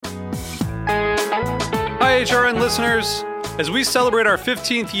HRN listeners. As we celebrate our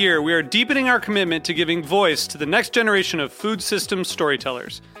 15th year, we are deepening our commitment to giving voice to the next generation of food systems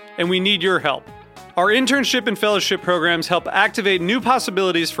storytellers, and we need your help. Our internship and fellowship programs help activate new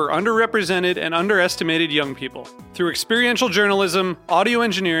possibilities for underrepresented and underestimated young people through experiential journalism, audio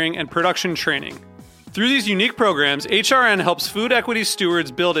engineering, and production training. Through these unique programs, HRN helps food equity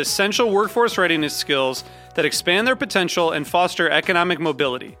stewards build essential workforce readiness skills that expand their potential and foster economic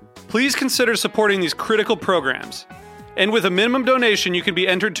mobility. Please consider supporting these critical programs. And with a minimum donation, you can be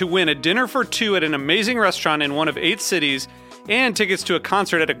entered to win a dinner for two at an amazing restaurant in one of 8 cities and tickets to a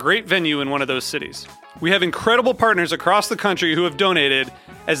concert at a great venue in one of those cities. We have incredible partners across the country who have donated,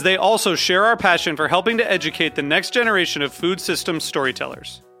 as they also share our passion for helping to educate the next generation of food systems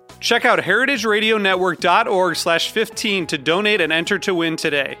storytellers. Check out heritageradionetwork.org/15 to donate and enter to win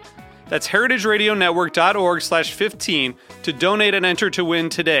today. That's heritageradionetwork.org/15 to donate and enter to win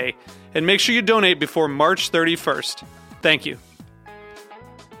today. And make sure you donate before March 31st. Thank you.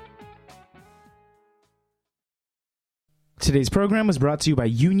 Today's program was brought to you by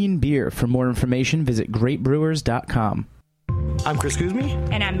Union Beer. For more information, visit greatbrewers.com. I'm Chris Kuzmi.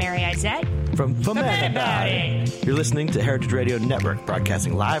 And I'm Mary Izette. From Valand About It. You're listening to Heritage Radio Network,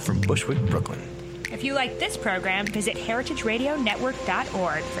 broadcasting live from Bushwick, Brooklyn. If you like this program, visit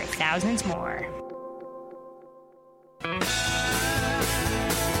heritageradionetwork.org for thousands more.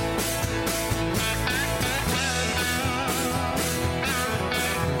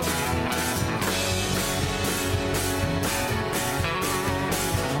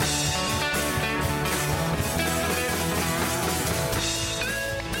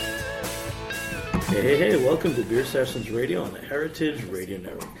 Hey, welcome to Beer Sessions Radio on the Heritage Radio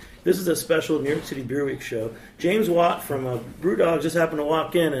Network. This is a special New York City Beer Week show. James Watt from Brew Dogs just happened to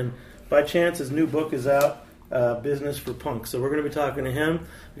walk in, and by chance his new book is out, Business for Punks. So we're going to be talking to him.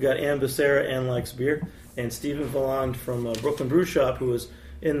 We got Anne Becerra, Anne Likes Beer, and Stephen Valand from Brooklyn Brew Shop, who was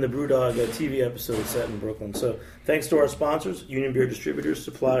in the Brew Dog TV episode set in Brooklyn. So thanks to our sponsors, Union Beer Distributors,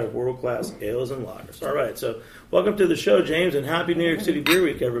 supplier of world-class ales and lagers. All right, so welcome to the show, James, and happy New York City Beer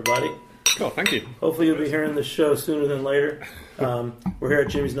Week, everybody. Cool, thank you. Hopefully you'll be hearing the show sooner than later. We're here at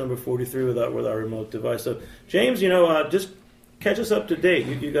Jimmy's number 43 with our remote device. So, James, just catch us up to date.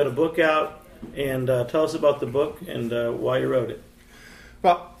 You got a book out, and tell us about the book and why you wrote it.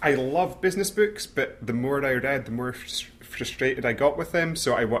 Well, I love business books, but the more I read, the more frustrated I got with them.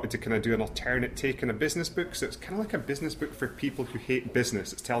 So I wanted to kind of do an alternate take on a business book. So it's kind of like a business book for people who hate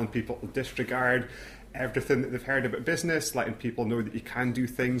business. It's telling people to disregard everything that they've heard about business, letting people know that you can do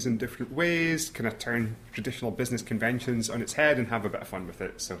things in different ways, kind of turn traditional business conventions on its head and have a bit of fun with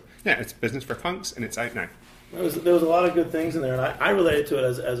it. So yeah, it's Business for Punks, and it's out now. There was a lot of good things in there, and I related to it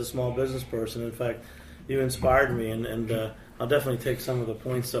as a small business person. In fact, you inspired me, and I'll definitely take some of the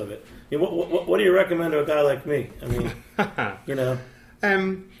points of it. What do you recommend to a guy like me? I mean,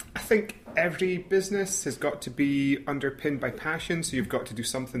 I think every business has got to be underpinned by passion, so you've got to do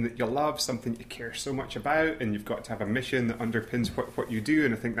something that you love, something you care so much about, and you've got to have a mission that underpins what you do,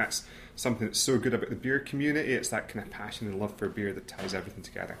 and I think that's something that's so good about the beer community. It's that kind of passion and love for beer that ties everything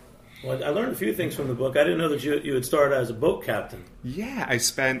together. Well, I learned a few things from the book. I didn't know that you had started as a boat captain. Yeah, I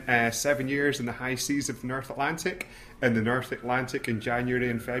spent 7 years in the high seas of the North Atlantic, and the North Atlantic in January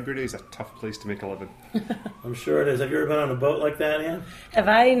and February is a tough place to make a living. I'm sure it is. Have you ever been on a boat like that, Anne? Have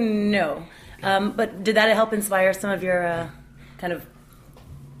I? No. But did that help inspire some of your kind of...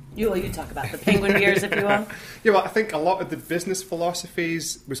 You talk about the penguin beers, if you will. Yeah, well, I think a lot of the business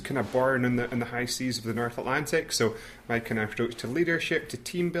philosophies was kind of born in the high seas of the North Atlantic. So my kind of approach to leadership, to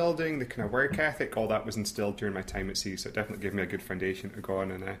team building, the kind of work ethic, all that was instilled during my time at sea. So it definitely gave me a good foundation to go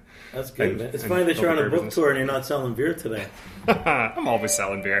on and... That's good, man. It's funny that you're on a book tour and you're not selling beer today. I'm always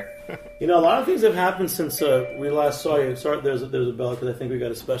selling beer. A lot of things have happened since we last saw you. Sorry, there's a bell because I think we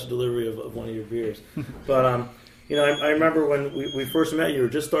got a special delivery of one of your beers. But I remember when we first met, you were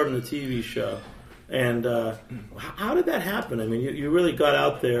just starting the TV show. And how did that happen? I mean, you really got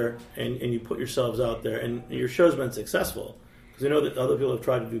out there and you put yourselves out there, and your show's been successful. Because I know that other people have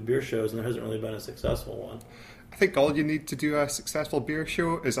tried to do beer shows, and there hasn't really been a successful one. I think all you need to do a successful beer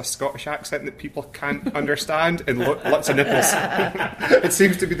show is a Scottish accent that people can't understand and lots of nipples. It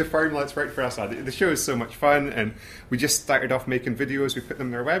seems to be the formula that's worked for us. The show is so much fun, and we just started off making videos. We put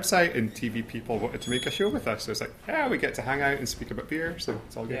them on our website, and TV people wanted to make a show with us. So it's like, yeah, we get to hang out and speak about beer, so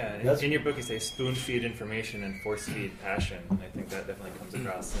it's all good. Yeah, in your book you say spoon feed information and force feed passion. And I think that definitely comes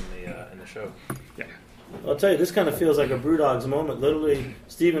across in the show. Yeah. I'll tell you, this kind of feels like a Brew Dogs moment. Literally,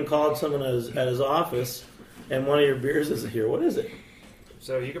 Stephen called someone at his office, and one of your beers isn't here. What is it?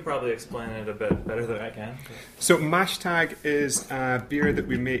 So you could probably explain it a bit better than I can. So Mashtag is a beer that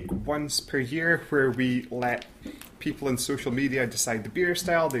we make once per year, where we let people in social media decide the beer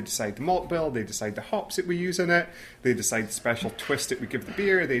style, they decide the malt bill, they decide the hops that we use in it, they decide the special twist that we give the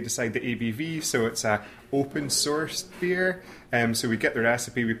beer, they decide the ABV, so it's a open sourced beer. So we get the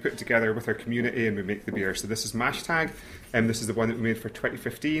recipe, we put it together with our community, and we make the beer. So this is Mashtag, and this is the one that we made for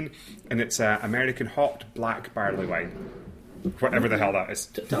 2015, and it's American hopped black barley wine. Whatever the hell that is.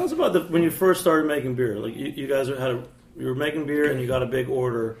 Tell us about when you first started making beer. Like you guys you were making beer and you got a big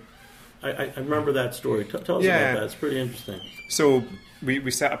order. I remember that story. Tell us about that. It's pretty interesting. So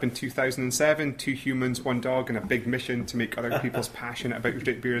we set up in 2007, 2 humans, 1 dog, and a big mission to make other people's passionate about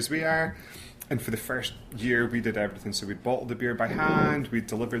great beer as we are. And for the first year, we did everything. So we'd bottle the beer by hand, we'd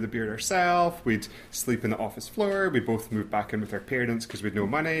deliver the beer ourselves, we'd sleep in the office floor, we both moved back in with our parents because we had no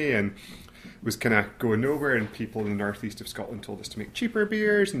money, and it was kind of going nowhere. And people in the northeast of Scotland told us to make cheaper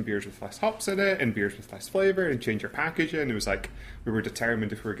beers, and beers with less hops in it, and beers with less flavour, and change our packaging. It was like we were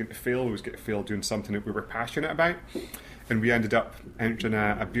determined if we were going to fail, we was going to fail doing something that we were passionate about. And we ended up entering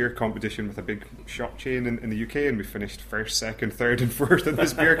a beer competition with a big shop chain in the UK, and we finished first, second, third, and fourth in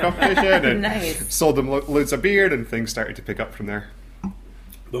this beer competition, and Nice. sold them loads of beer, and things started to pick up from there.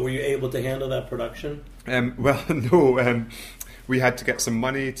 But were you able to handle that production? Well, no. We had to get some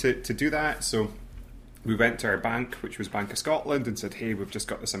money to do that, so we went to our bank, which was Bank of Scotland, and said, hey, we've just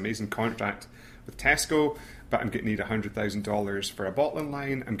got this amazing contract with Tesco, but I'm going to need $100,000 for a bottling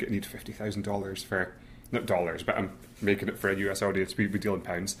line, I'm going to need $50,000 for... not dollars, but I'm making it for a US audience. We deal in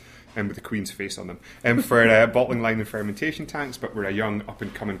pounds, and with the Queen's face on them. For a bottling line and fermentation tanks, but we're a young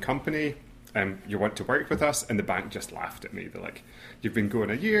up-and-coming company. You want to work with us? And the bank just laughed at me. They're like, you've been going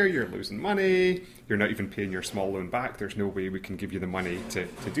a year, you're losing money, you're not even paying your small loan back, there's no way we can give you the money to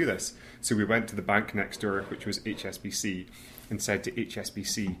do this. So we went to the bank next door, which was HSBC, and said to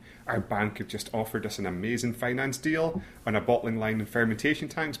HSBC, our bank have just offered us an amazing finance deal on a bottling line and fermentation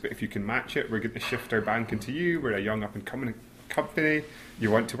tanks, but if you can match it, we're going to shift our bank into you. We're a young up-and-coming company.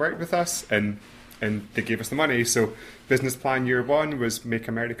 You want to work with us? And they gave us the money. So business plan year 1 was make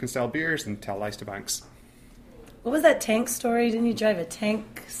American-style beers and tell lies to banks. What was that tank story? Didn't you drive a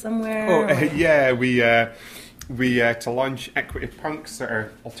tank somewhere? Yeah, we to launch Equity Punks,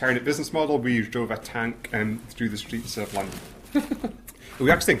 our alternate business model, we drove a tank through the streets of London. We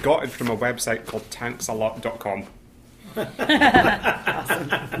actually got it from a website called tanksalot.com.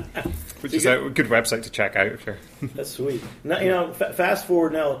 Which is a good website to check out. Sure. That's sweet. Now, fast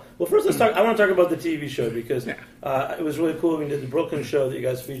forward now. Well, first let's talk. I want to talk about the TV show because it was really cool when you did the Brooklyn show that you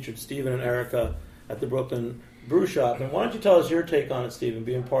guys featured Stephen and Erica at the Brooklyn Brew Shop. And why don't you tell us your take on it, Stephen,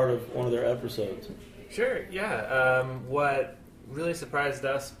 being part of one of their episodes? Sure, yeah. What really surprised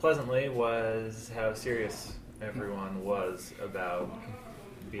us pleasantly was how serious everyone was about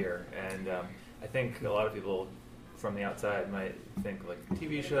beer. And I think a lot of people from the outside might think like a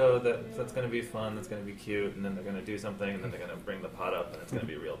TV show that's going to be fun, that's going to be cute, and then they're going to do something, and then they're going to bring the pot up, and it's going to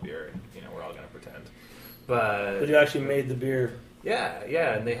be real beer, and we're all going to pretend. But you actually made the beer.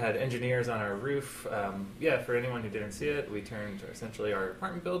 Yeah, and they had engineers on our roof. For anyone who didn't see it, we turned essentially our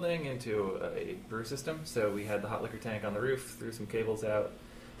apartment building into a brew system. So we had the hot liquor tank on the roof, threw some cables out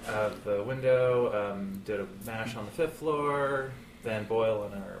the window, did a mash on the 5th floor, then boil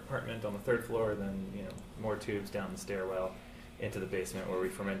in our apartment on the 3rd floor, then more tubes down the stairwell into the basement where we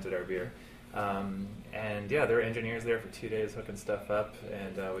fermented our beer. There were engineers there for 2 days hooking stuff up,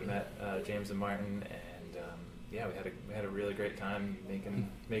 and we met James and Martin, and we had a really great time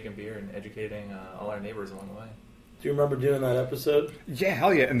making beer and educating all our neighbors along the way. Do you remember doing that episode? Yeah,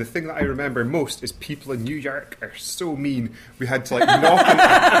 hell yeah. And the thing that I remember most is people in New York are so mean. We had to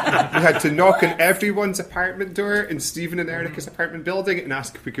knock on everyone's apartment door in Stephen and Erica's apartment building and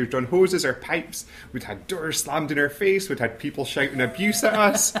ask if we could run hoses or pipes. We'd had doors slammed in our face. We'd had people shouting abuse at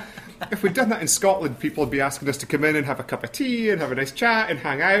us. If we'd done that in Scotland, people would be asking us to come in and have a cup of tea and have a nice chat and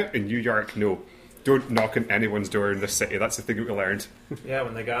hang out. In New York, no. Don't knock on anyone's door in this city. That's the thing that we learned. Yeah,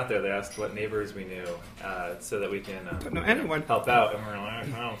 when they got there, they asked what neighbors we knew so that we can don't know anyone. help out. And we're like,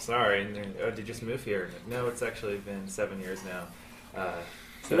 oh, sorry. And did you just move here? No, it's actually been 7 years now. I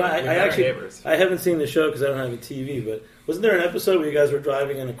haven't seen the show because I don't have a TV, but wasn't there an episode where you guys were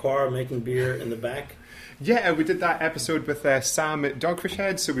driving in a car making beer in the back? Yeah, we did that episode with Sam at Dogfish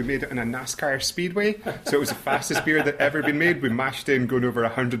Head, so we made it in a NASCAR speedway. So it was the fastest beer that ever been made. We mashed in going over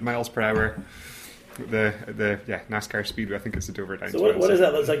 100 miles per hour. The NASCAR speedway, I think it's the Dover Downs. So what is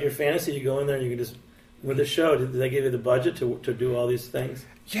that? It's like your fantasy. You go in there and you can just with the show, did they give you the budget to do all these things?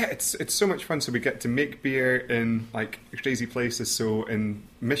 Yeah, it's so much fun. So we get to make beer in like crazy places. So in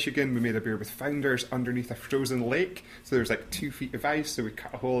Michigan, we made a beer with founders underneath a frozen lake. So there's like 2 feet of ice. So we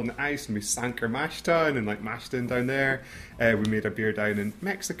cut a hole in the ice and we sank our mash tun and like mashed in down there. We made a beer down in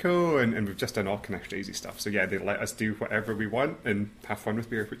Mexico, and we've just done all kind of crazy stuff. So yeah, they let us do whatever we want and have fun with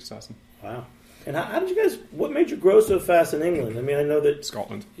beer, which is awesome. Wow. And how did you guys? What made you grow so fast in England? I mean, I know that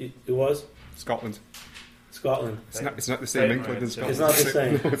Scotland. It was Scotland. Scotland. It's not the same England as Scotland. It's not the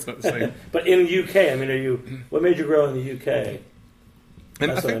same. No, it's not the same. But in the UK, I mean, what made you grow in the UK?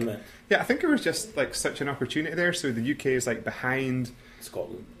 That's what I meant. Yeah, I think it was just like such an opportunity there. So the UK is like behind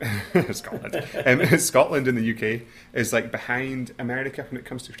Scotland. Scotland and the UK is like behind America when it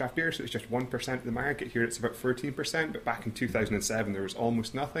comes to craft beer. So it's just 1% of the market. Here it's about 14%. But back in 2007, there was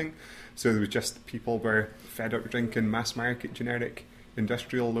almost nothing. So there was just people were fed up drinking mass market, generic,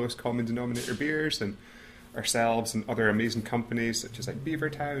 industrial, lowest common denominator beers, and ourselves and other amazing companies such as like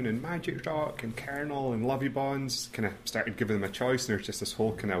Beavertown and Magic Rock and Kernel and Lovey Bonds kind of started giving them a choice, and there's just this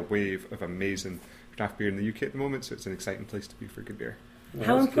whole kind of wave of amazing craft beer in the UK at the moment, so it's an exciting place to be for good beer. Well,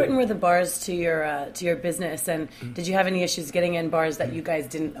 how important were the bars to your business, and did you have any issues getting in bars that you guys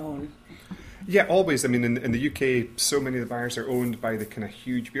didn't own? Yeah, always. I mean, in the UK, so many of the bars are owned by the kind of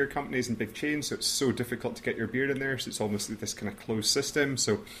huge beer companies and big chains, so it's so difficult to get your beer in there, so it's almost like this kind of closed system.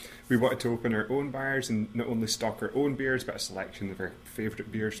 So we wanted to open our own bars and not only stock our own beers, but a selection of our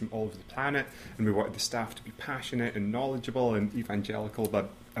favourite beers from all over the planet, and we wanted the staff to be passionate and knowledgeable and evangelical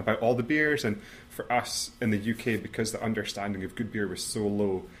about all the beers. And for us in the UK, because the understanding of good beer was so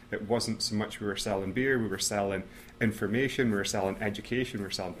low, it wasn't so much we were selling beer, we were selling information, we were selling education, we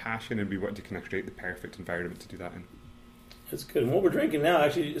were selling passion, and we wanted to kind of create the perfect environment to do that in. That's good. And what we're drinking now,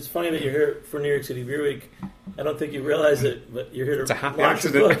 actually, it's funny that you're here for New York City Beer Week. I don't think you realize it, but you're here to it's a happy launch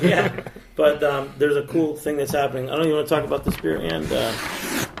accident. the book. Yeah. But there's a cool thing that's happening. I don't even want to talk about this beer. And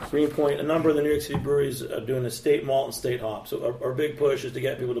Greenpoint, a number of the New York City breweries are doing a state malt and state hop. So our big push is to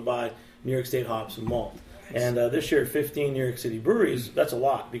get people to buy New York State hops and malt. And this year, 15 New York City breweries, that's a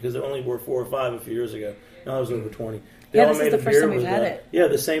lot, because there only were 4 or 5 a few years ago. Now there's over 20. They all this made is the a first beer time we've with had it. Yeah,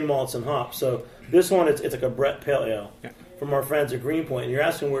 the same malts and hops. So this one, it's like a Brett Pale Ale from our friends at Greenpoint. And you're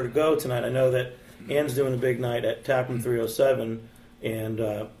asking where to go tonight. I know that Anne's doing a big night at Taproom 307,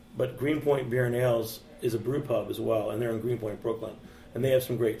 but Greenpoint Beer and Ales is a brew pub as well, and they're in Greenpoint, Brooklyn, and they have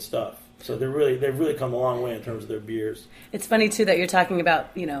some great stuff. So they've really come a long way in terms of their beers. It's funny too that you're talking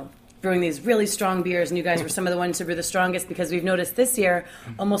about, brewing these really strong beers, and you guys were some of the ones to brew the strongest, because we've noticed this year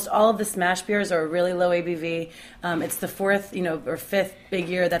almost all of the smash beers are really low ABV. It's the 4th, or 5th big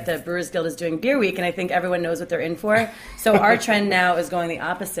year that the Brewers Guild is doing Beer Week, and I think everyone knows what they're in for. So our trend now is going the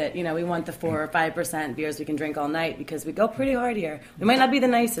opposite. We want the 4 or 5% beers we can drink all night, because we go pretty hard here. We might not be the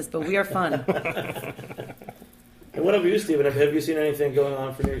nicest, but we are fun. And what about you, Stephen? Have you seen anything going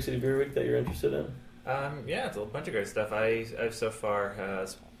on for New York City Beer Week that you're interested in? Yeah, it's a bunch of great stuff. I've so far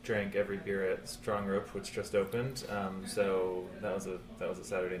drank every beer at Strong Rope, which just opened. So that was a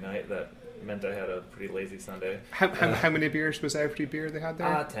Saturday night. That meant I had a pretty lazy Sunday. How many beers was every beer they had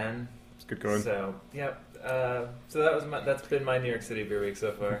there? 10. It's good going. So yeah. So that's been my New York City Beer Week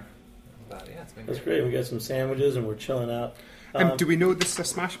so far. But yeah, it's been That's great. We got some sandwiches and we're chilling out. Do we know this is a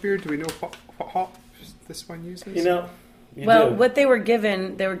smash beer? Do we know what hop this one uses? What they were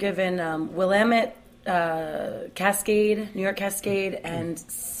given Willamette, Cascade, New York Cascade, and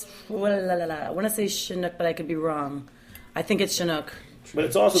I want to say Chinook, but I could be wrong. I think it's Chinook. But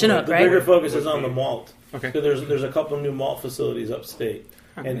it's also Chinook, the right? bigger focus is on the malt. Okay. So there's a couple of new malt facilities upstate,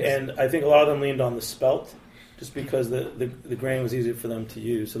 and I think a lot of them leaned on the spelt, just because the grain was easier for them to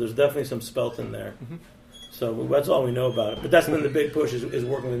use. So there's definitely some spelt in there. Mm-hmm. So that's all we know about it. But that's been the big push is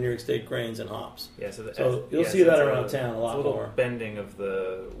working with New York State grains and hops. Yeah, so you'll see that around town a lot little more. Bending of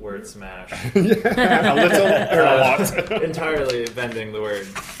the word smash. A little or a lot. Entirely bending the word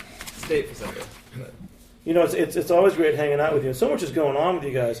state facility. It's always great hanging out with you. And so much is going on with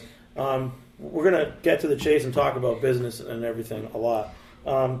you guys. We're going to get to the chase and talk about business and everything a lot.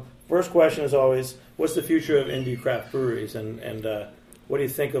 First question is always, what's the future of indie craft breweries? And what do you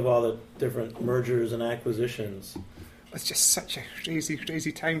think of all the different mergers and acquisitions? It's just such a crazy,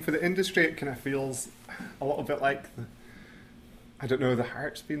 crazy time for the industry. It kind of feels a little bit like the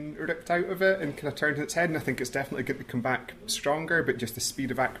heart's been ripped out of it and kind of turned on its head. And I think it's definitely going to come back stronger. But just the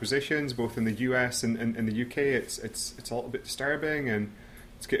speed of acquisitions, both in the US and in the UK, it's a little bit disturbing, and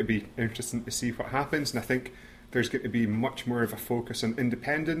it's going to be interesting to see what happens. And I think there's going to be much more of a focus on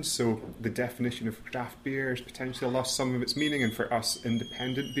independence. So the definition of craft beer has potentially lost some of its meaning, and for us,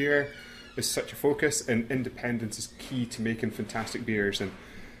 independent beer is such a focus, and independence is key to making fantastic beers. And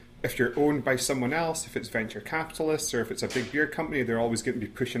if you're owned by someone else, if it's venture capitalists or if it's a big beer company, they're always going to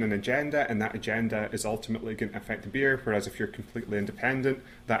be pushing an agenda, and that agenda is ultimately going to affect the beer. Whereas if you're completely independent,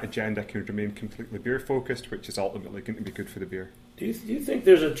 that agenda can remain completely beer focused, which is ultimately going to be good for the beer. Do you think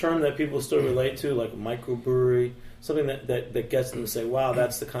there's a term that people still relate to, like a microbrewery, something that gets them to say, wow,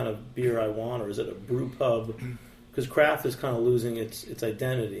 that's the kind of beer I want, or is it a brew pub? Because craft is kind of losing its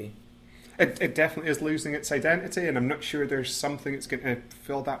identity. It definitely is losing its identity, and I'm not sure there's something that's going to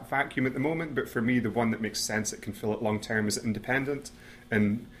fill that vacuum at the moment, but for me, the one that makes sense that can fill it long term is independent.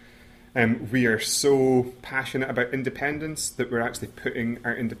 And we are so passionate about independence that we're actually putting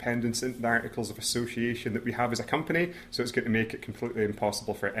our independence into the articles of association that we have as a company, so it's going to make it completely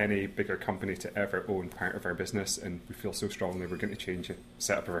impossible for any bigger company to ever own part of our business, and we feel so strongly we're going to change the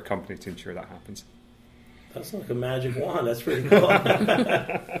setup of our company to ensure that happens. That's like a magic wand. That's pretty cool.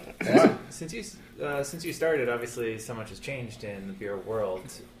 Wow. Since you started, obviously so much has changed in the beer world.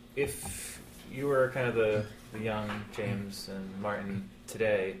 If you were kind of the young James and Martin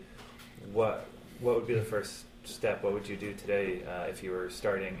today, what would be the first step? What would you do today if you were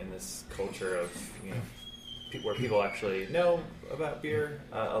starting in this culture of where people actually know about beer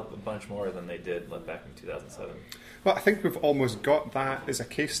a bunch more than they did back in 2007? Well, I think we've almost got that as a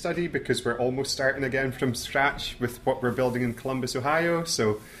case study because we're almost starting again from scratch with what we're building in Columbus, Ohio.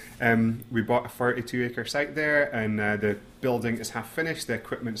 So we bought a 42-acre site there, and the building is half finished. The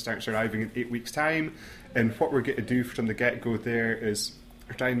equipment starts arriving in 8 weeks' time. And what we're going to do from the get-go there is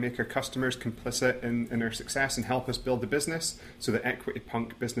try and make our customers complicit in our success and help us build the business. So the equity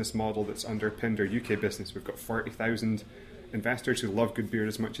punk business model that's underpinned our UK business, we've got 40,000 investors who love good beer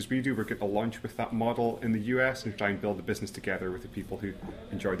as much as we do. We're going to launch with that model in the US and try and build a business together with the people who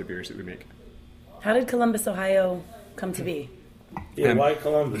enjoy the beers that we make. How did Columbus, Ohio come to be? Yeah, why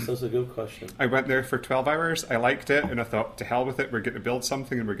Columbus? That's a good question. I went there for 12 hours. I liked it, and I thought, to hell with it. We're going to build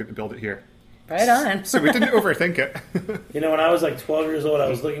something, and we're going to build it here. Right on. So we didn't overthink it. When I was like 12 years old, I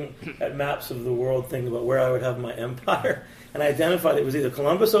was looking at maps of the world thinking about where I would have my empire, and I identified it was either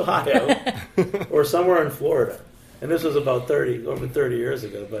Columbus, Ohio, or somewhere in Florida. And this was about over 30 years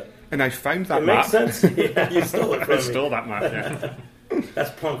ago. And I found that it map. Makes sense. Yeah, you stole it from me. I stole that map, yeah. That's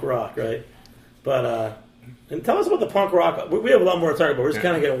punk rock, right? But and tell us about the punk rock. We have a lot more to talk about. We're just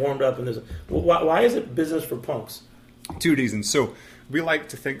kind of getting warmed up. And why is it business for punks? 2 reasons. So we like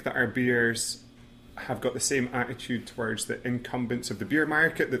to think that our beers have got the same attitude towards the incumbents of the beer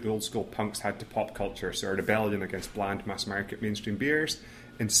market that the old school punks had to pop culture, so a rebellion against bland mass market mainstream beers.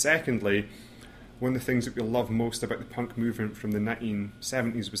 And secondly, one of the things that we love most about the punk movement from the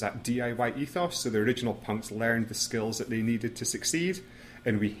 1970s was that DIY ethos. So the original punks learned the skills that they needed to succeed,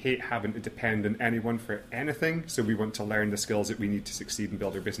 and we hate having to depend on anyone for anything, so we want to learn the skills that we need to succeed and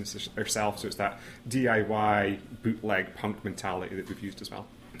build our business ourselves. So it's that DIY bootleg punk mentality that we've used as well.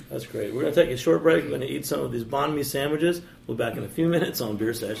 That's great. We're going to take a short break. We're going to eat some of these banh mi sandwiches. We'll be back in a few minutes on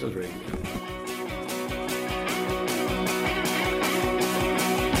Beer Sessions Radio.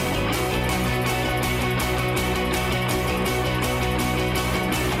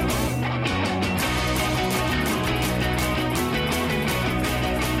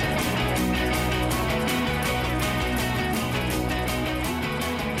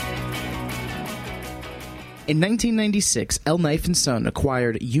 In 1996, El Knife & Son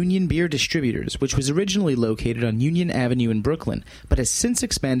acquired Union Beer Distributors, which was originally located on Union Avenue in Brooklyn, but has since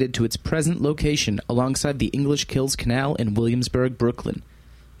expanded to its present location alongside the English Kills Canal in Williamsburg, Brooklyn.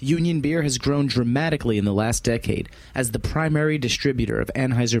 Union Beer has grown dramatically in the last decade as the primary distributor of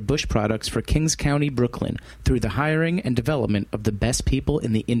Anheuser-Busch products for Kings County, Brooklyn, through the hiring and development of the best people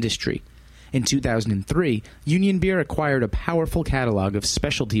in the industry. In 2003, Union Beer acquired a powerful catalog of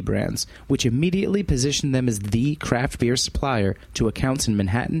specialty brands, which immediately positioned them as the craft beer supplier to accounts in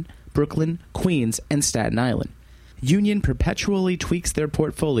Manhattan, Brooklyn, Queens, and Staten Island. Union perpetually tweaks their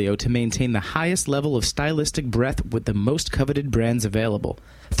portfolio to maintain the highest level of stylistic breadth with the most coveted brands available.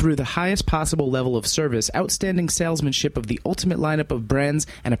 Through the highest possible level of service, outstanding salesmanship of the ultimate lineup of brands,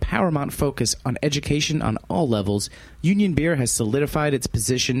 and a paramount focus on education on all levels, Union Beer has solidified its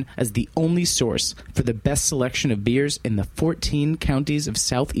position as the only source for the best selection of beers in the 14 counties of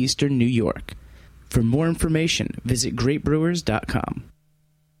southeastern New York. For more information, visit greatbrewers.com.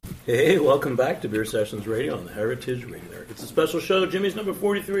 Hey, welcome back to Beer Sessions Radio on the Heritage Radio Network. It's a special show. Jimmy's number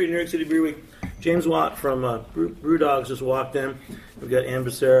 43 in New York City Beer Week. James Watt from Brew Dogs just walked in. We've got Anne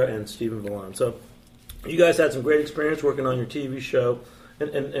Becerra and Stephen Valand. So you guys had some great experience working on your TV show.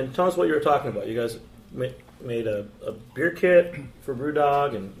 And tell us what you were talking about. You guys made a beer kit for Brew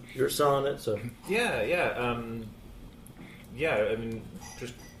Dog, and you're selling it. So Yeah. I mean,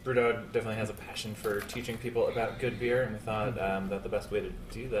 just BrewDog definitely has a passion for teaching people about good beer, and we thought that the best way to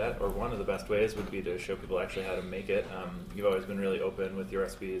do that, or one of the best ways, would be to show people actually how to make it. You've always been really open with your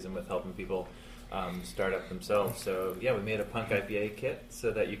recipes and with helping people start up themselves. So yeah, we made a Punk IPA kit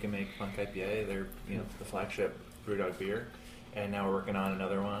so that you can make Punk IPA. They're the flagship BrewDog beer, and now we're working on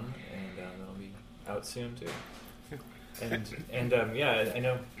another one, and that'll be out soon too. And yeah, I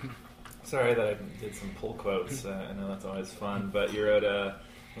know. Sorry that I did some pull quotes. I know that's always fun, but you wrote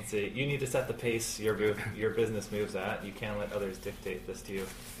let's see. You need to set the pace your business moves at. You can't let others dictate this to you.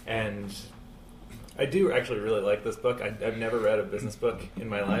 And I do actually really like this book. I've never read a business book in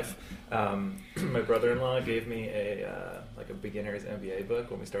my life. My brother-in-law gave me a beginner's MBA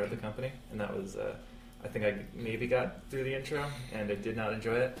book when we started the company, and that was I think I maybe got through the intro, and I did not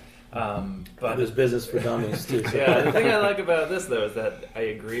enjoy it. But there's business for dummies too. So. Yeah, the thing I like about this though is that I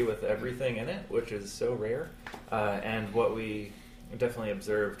agree with everything in it, which is so rare. And what we definitely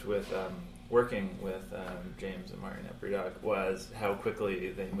observed with working with James and Martin at BrewDog was how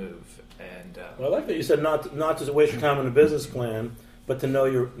quickly they move. And well, I like that you said not to waste your time on a business plan, but to know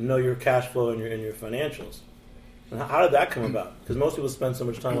your cash flow and your financials. And how did that come about? Because most people spend so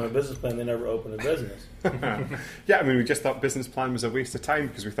much time on a business plan, they never open a business. Yeah, I mean, we just thought business plan was a waste of time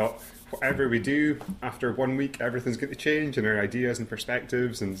because we thought whatever we do, after 1 week, everything's going to change and our ideas and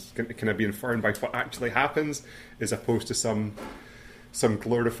perspectives and it's going to kind of be informed by what actually happens as opposed to some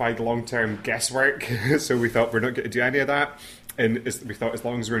glorified long-term guesswork. So we thought we're not going to do any of that. And we thought as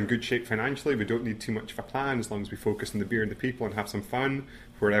long as we're in good shape financially, we don't need too much of a plan. As long as we focus on the beer and the people and have some fun,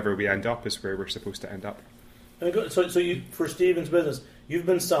 wherever we end up is where we're supposed to end up. So you, for Steven's business, you've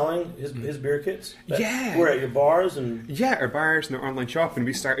been selling his beer kits? Yeah. We're at your bars? Yeah, our bars and our online shop. And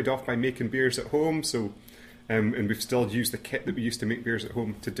we started off by making beers at home. So, and we've still used the kit that we used to make beers at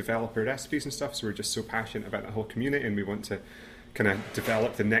home to develop our recipes and stuff. So we're just so passionate about the whole community, and we want to kind of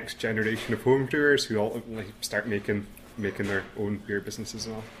develop the next generation of home brewers who all start making their own beer businesses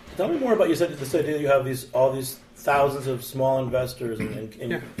and all. Tell me more about, you said this idea that you have all these thousands of small investors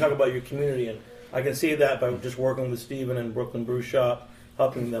and you talk about your community, and I can see that by just working with Steven and Brooklyn Brew Shop,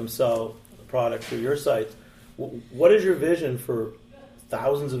 helping them sell the product through your sites. What is your vision for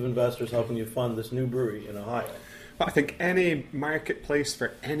thousands of investors helping you fund this new brewery in Ohio? Well, I think any marketplace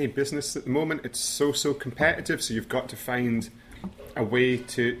for any business at the moment, it's so competitive, so you've got to find a way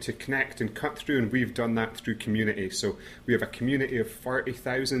to connect and cut through, and we've done that through community. So we have a community of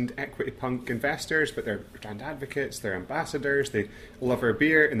 40,000 Equity Punk investors, but they're brand advocates, they're ambassadors, they love our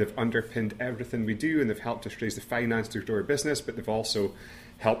beer, and they've underpinned everything we do, and they've helped us raise the finance to grow our business, but they've also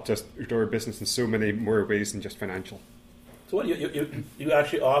helped us grow our business in so many more ways than just financial. So what, you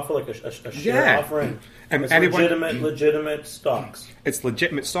actually offer like a share offering? And it's legitimate stocks. It's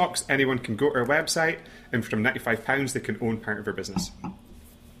legitimate stocks. Anyone can go to our website, and from £95 they can own part of our business.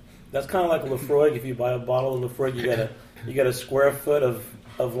 That's kind of like Lefroy. If you buy a bottle of Lefroy, you get a square foot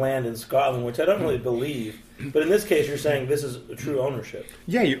of land in Scotland, which I don't really believe. But in this case, you're saying this is a true ownership.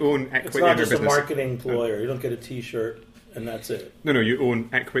 Yeah, you own equity in our business. It's not just a marketing ploy, or you don't get a T-shirt and that's it. No, you own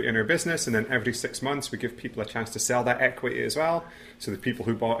equity in our business, and then every 6 months we give people a chance to sell that equity as well. So the people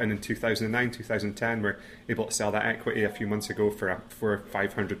who bought in 2009, 2010 were able to sell that equity a few months ago for a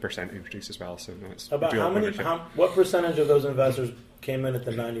 500% increase as well. So no, it's about what percentage of those investors came in at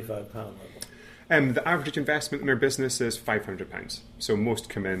the £95 level? The average investment in our business is £500. So most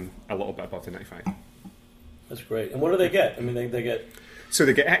come in a little bit above the 95. That's great. And what do they get? I mean, they get... So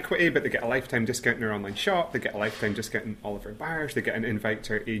they get equity, but they get a lifetime discount in our online shop. They get a lifetime discount in all of our bars. They get an invite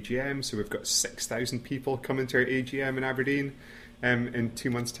to our AGM. So we've got 6,000 people coming to our AGM in Aberdeen in 2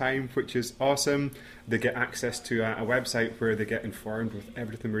 months' time, which is awesome. They get access to a website where they get informed with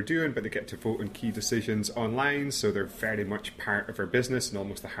everything we're doing, but they get to vote on key decisions online. So they're very much part of our business and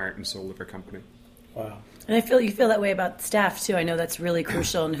almost the heart and soul of our company. Wow. And you feel that way about staff too. I know that's really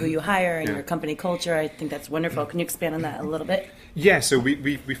crucial in who you hire and your company culture. I think that's wonderful. Can you expand on that a little bit? Yeah, so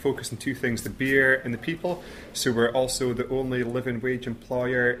we focus on two things, the beer and the people. So we're also the only living wage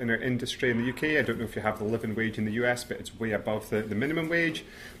employer in our industry in the UK. I don't know if you have the living wage in the US, but it's way above the minimum wage.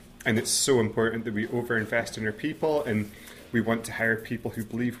 And it's so important that we overinvest in our people, and we want to hire people who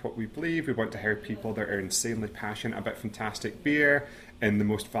believe what we believe. We want to hire people that are insanely passionate about fantastic beer. And the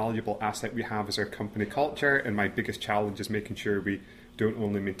most valuable asset we have is our company culture. And my biggest challenge is making sure we don't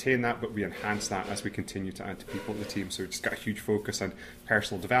only maintain that, but we enhance that as we continue to add to people in the team. So it's got a huge focus on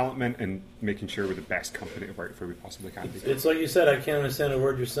personal development and making sure we're the best company to work for we possibly can be. It's like you said, I can't understand a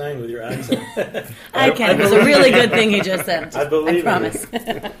word you're saying with your accent. I can. It was a really good thing he just said. I believe I promise.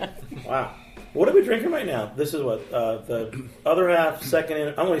 Wow. What are we drinking right now? This is what? The Other Half,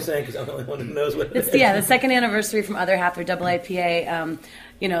 second... I'm only saying because I'm the only one who knows what it is. The second anniversary from Other Half, their double IPA.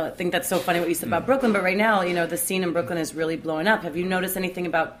 I think that's so funny what you said about Brooklyn, but right now, the scene in Brooklyn is really blowing up. Have you noticed anything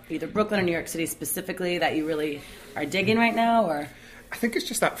about either Brooklyn or New York City specifically that you really are digging right now, or? I think it's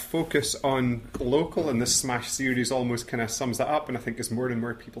just that focus on local, and this Smash series almost kind of sums that up. And I think as more and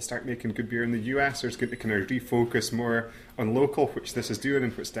more people start making good beer in the US, there's going to kind of refocus more on local, which this is doing,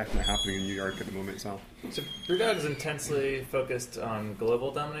 and what's definitely happening in New York at the moment as well. So BrewDogs is intensely focused on global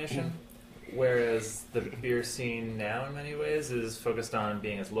domination, whereas the beer scene now, in many ways, is focused on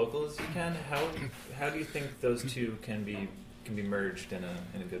being as local as you can. How do you think those two can be merged in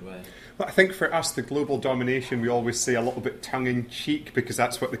a good way? Well, I think for us, the global domination, we always say a little bit tongue-in-cheek, because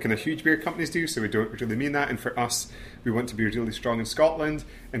that's what the kind of huge beer companies do, so we don't really mean that. And for us, we want to be really strong in Scotland,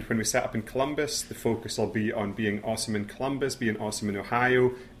 and when we set up in Columbus, the focus will be on being awesome in Columbus, being awesome in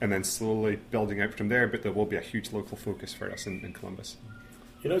Ohio, and then slowly building out from there, but there will be a huge local focus for us in Columbus.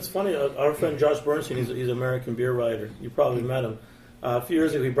 It's funny, our friend Josh Bernstein, he's an American beer writer. You probably met him. A few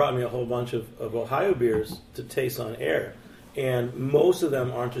years ago, he brought me a whole bunch of Ohio beers to taste on air. And most of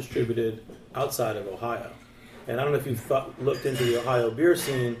them aren't distributed outside of Ohio. And I don't know if you've looked into the Ohio beer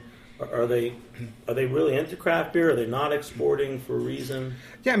scene. Are they really into craft beer? Are they not exporting for a reason?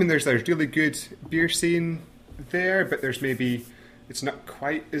 Yeah, I mean, there's really good beer scene there, but it's not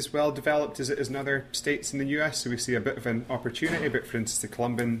quite as well developed as it is in other states in the US. So we see a bit of an opportunity. But for instance,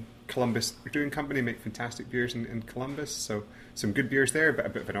 the Columbus Brewing Company make fantastic beers in Columbus. So some good beers there, but a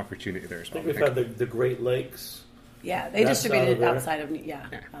bit of an opportunity there as well. I think we've had the Great Lakes. Yeah, they distributed it outside of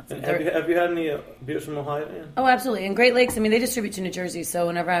Have you had any beers from Ohio? Yeah. Oh, absolutely. And Great Lakes, I mean, they distribute to New Jersey, so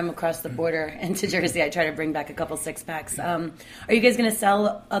whenever I'm across the border into Jersey, I try to bring back a couple six-packs. Are you guys going to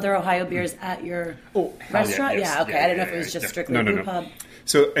sell other Ohio beers at your restaurant? Yeah, okay. I didn't know if it was just strictly brew pub.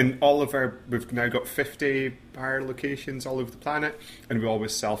 So in all of we've now got 50 bar locations all over the planet, and we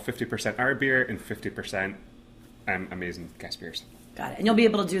always sell 50% our beer and 50% amazing guest beers. Got it. And you'll be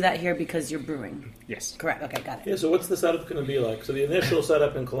able to do that here because you're brewing? Yes. Correct. Okay, got it. Yeah, so what's the setup going to be like? So the initial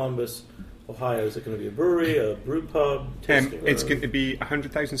setup in Columbus, Ohio, is it going to be a brewery, a brew pub? It's going to be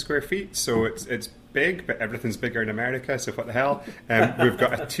 100,000 square feet, so it's big, but everything's bigger in America, so what the hell? We've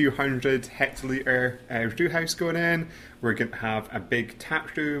got a 200 hectoliter brew house going in. We're going to have a big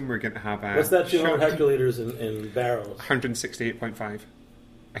tap room. We're going to have a... What's that 200 hectoliters in barrels? 168.5.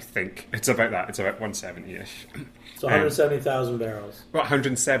 I think. It's about that. It's about 170-ish. So 170,000 barrels. Well,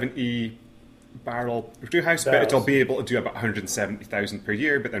 170 barrel brew house, but it'll be able to do about 170,000 per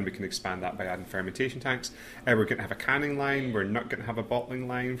year, but then we can expand that by adding fermentation tanks. We're going to have a canning line. We're not going to have a bottling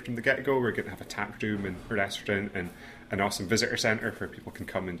line from the get-go. We're going to have a tap room and a restaurant and an awesome visitor centre where people can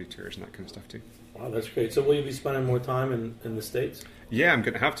come and do tours and that kind of stuff too. Wow, that's great. So will you be spending more time in the States? Yeah, I'm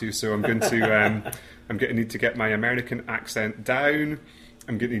going to have to. So I'm going to I'm going to need to get my American accent down.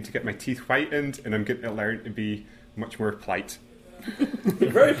 I'm going to need to get my teeth whitened, and I'm going to learn to be much more polite.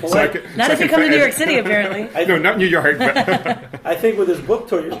 You're very polite. Not if you come to New York City, apparently. No, not New York. But I think with this book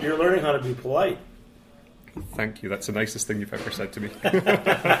tour, you're learning how to be polite. Thank you. That's the nicest thing you've ever said to me.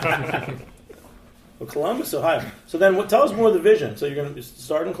 Well, Columbus, Ohio. So then tell us more of the vision. So you're going to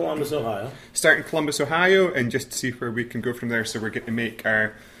start in Columbus, Ohio. Start in Columbus, Ohio, and just see where we can go from there. So we're going to make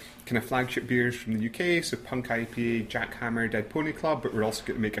our kind of flagship beers from the UK, so Punk IPA, Jackhammer, Dead Pony Club, but we're also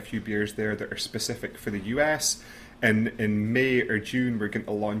going to make a few beers there that are specific for the US. And in May or June, we're going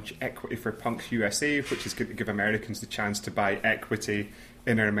to launch Equity for Punks USA, which is going to give Americans the chance to buy equity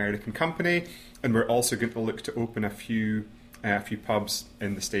in our American company. And we're also going to look to open a few pubs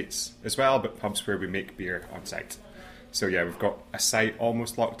in the States as well, but pubs where we make beer on site. So yeah, we've got a site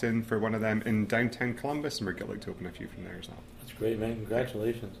almost locked in for one of them in downtown Columbus, and we're going to look to open a few from there as well. That's great, man.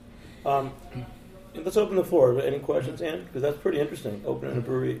 Congratulations. Let's open the floor. Any questions, Anne? Because that's pretty interesting, opening a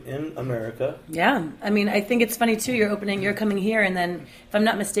brewery in America. Yeah. I mean, I think it's funny, too. You're coming here, and then, if I'm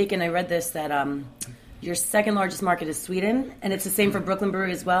not mistaken, I read this, that your second largest market is Sweden, and it's the same for Brooklyn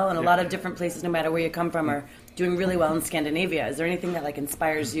Brewery as well, and a lot of different places, no matter where you come from, are doing really well in Scandinavia. Is there anything that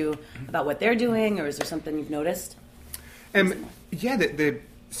inspires you about what they're doing, or is there something you've noticed? Yeah, the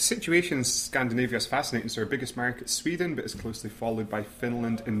situation in Scandinavia is fascinating. So our biggest market is Sweden, but it's closely followed by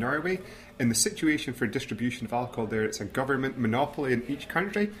Finland and Norway. And the situation for distribution of alcohol there, it's a government monopoly in each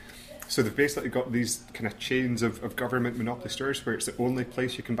country. So they've basically got these kind of chains of government monopoly stores where it's the only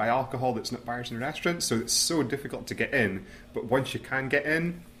place you can buy alcohol that's not bars and restaurants. So it's so difficult to get in. But once you can get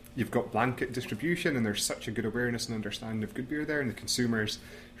in, you've got blanket distribution, and there's such a good awareness and understanding of good beer there, and the consumers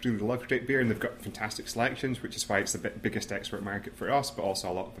really love great beer, and they've got fantastic selections, which is why it's the biggest export market for us, but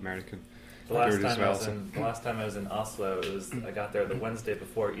also a lot of American beer as well. The last time I was in Oslo, I got there the Wednesday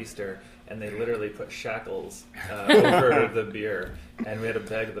before Easter, and they literally put shackles over the beer, and we had to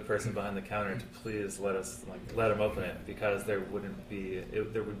beg the person behind the counter to please let them open it, because there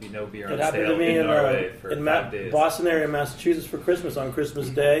would be no beer on sale in Norway for 5 days. Boston area, Massachusetts, for Christmas, on Christmas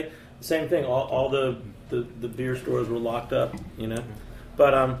Day, same thing. All the beer stores were locked up, you know.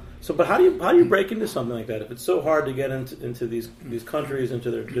 But how do you break into something like that if it's so hard to get into these countries,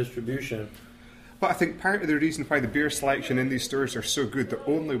 into their distribution? Well, I think part of the reason why the beer selection in these stores are so good, the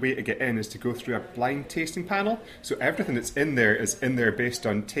only way to get in is to go through a blind tasting panel. So everything that's in there is in there based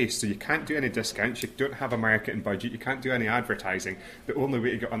on taste. So you can't do any discounts, you don't have a marketing budget, you can't do any advertising. The only way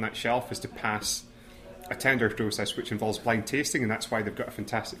to get on that shelf is to pass a tender process which involves blind tasting, and that's why they've got a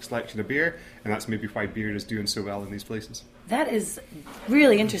fantastic selection of beer, and that's maybe why beer is doing so well in these places. That is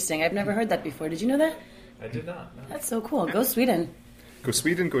really interesting. I've never heard that before. Did you know that? I did not. No. That's so cool. Go Sweden. Go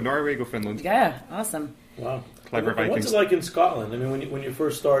Sweden, go Norway, go Finland. Yeah, awesome. Wow. Clever Vikings. What's it like in Scotland? I mean, when you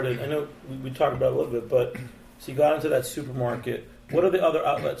first started, I know we talked about it a little bit, but so you got into that supermarket. What are the other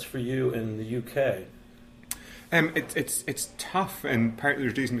outlets for you in the UK? It's tough, and part of the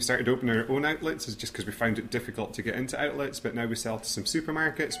reason we started opening our own outlets is just because we found it difficult to get into outlets, but now we sell to some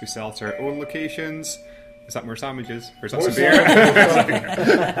supermarkets, we sell to our own locations. Is that more sandwiches? Or is that some beer?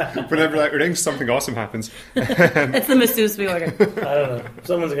 Whenever that rings, something awesome happens. It's the masseuse we order. I don't know.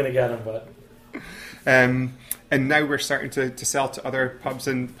 Someone's going to get them, but... And now we're starting to sell to other pubs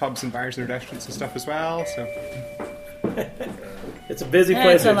and bars and restaurants and stuff as well. So it's a busy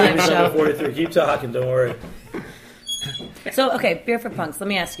place. It's a live show. 43. Keep talking. Don't worry. So, okay, Beer for Punks. Let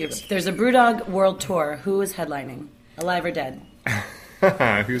me ask you. If there's a BrewDog World Tour, who is headlining? Alive or dead?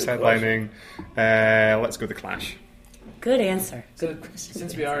 Who's headlining? Let's go The Clash. Good answer. So,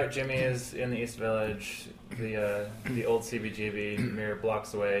 since we are at Jimmy's in the East Village, the old CBGB, mere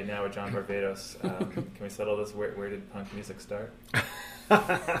blocks away, now with John Barbados, can we settle this? Where did punk music start?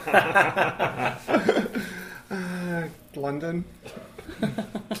 London.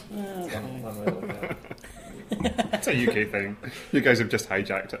 One way to look at it. It's a UK thing. You guys have just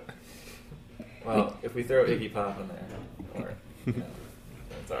hijacked it. Well, if we throw Iggy Pop in there, or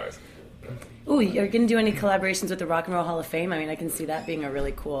that's ours. Ooh, you're going to do any collaborations with the Rock and Roll Hall of Fame? I mean, I can see that being a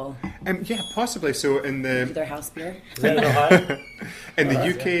really cool... Yeah, possibly. So in their house beer? Is that in Ohio? in the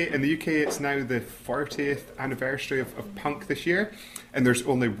UK, it's now the 40th anniversary of punk this year, and there's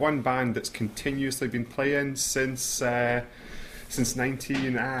only one band that's continuously been playing since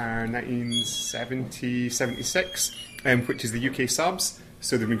 1970, 76, which is the UK Subs.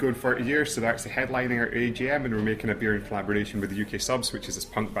 So they've been going 40 years, so they're actually headlining our AGM, and we're making a beer in collaboration with the UK Subs, which is this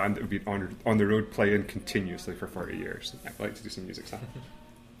punk band that have been on the road playing continuously for 40 years. I'd like to do some music stuff.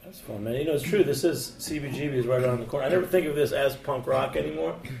 That's fun, man. You know, it's true. This is CBGB is right around the corner. I never think of this as punk rock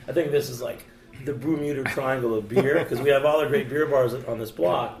anymore. I think of this as like the Brewmuter triangle of beer, because we have all the great beer bars on this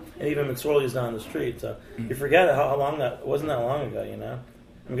block, and even McSorley's down the street. So you forget how long that wasn't that long ago, you know.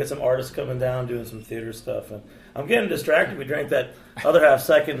 And we got some artists coming down doing some theater stuff, and I'm getting distracted. We drank that other half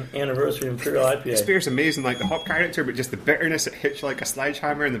second anniversary Imperial IPA. This beer's amazing, like the hop character, but just the bitterness, it hits you like a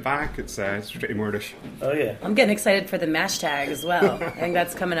sledgehammer in the back. It's pretty mortish. Oh yeah. I'm getting excited for the mash tag as well. I think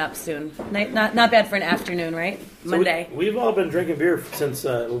that's coming up soon. Not bad for an afternoon, right? Monday. So we've all been drinking beer since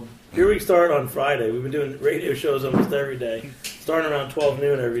Beer Week started on Friday. We've been doing radio shows almost every day, starting around 12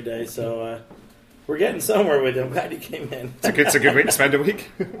 noon every day. So we're getting somewhere with it. I'm glad you came in. It's a good way to spend a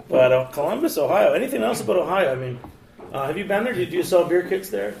week. But Columbus, Ohio. Anything else about Ohio? I mean, have you been there? Do you sell beer kits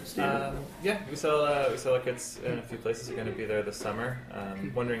there, Steve? Yeah, we sell kits in a few places. We're going to be there this summer.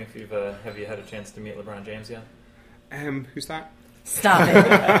 Wondering if have you had a chance to meet LeBron James yet? Who's that? Stop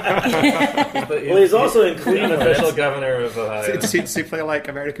it. Well, he's also in Cleveland. Official governor of Ohio. Does he play like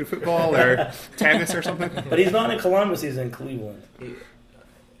American football or tennis or something? But he's not in Columbus. He's in Cleveland.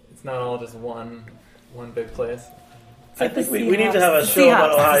 It's not all just one big place. I think we need to have a show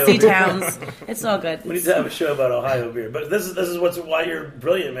about Ohio Sea beer. Towns. It's all good. We need to have a show about Ohio beer. But this is why you're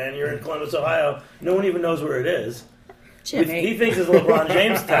brilliant, man. You're in Columbus, Ohio. No one even knows where it is. Jimmy. He thinks it's LeBron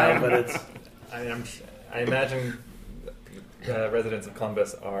James town, but it's... I imagine residents of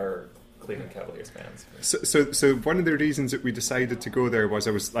Columbus are Cleveland Cavaliers fans. So one of the reasons that we decided to go there was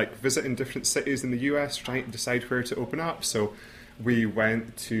I was like visiting different cities in the US trying to decide where to open up. So we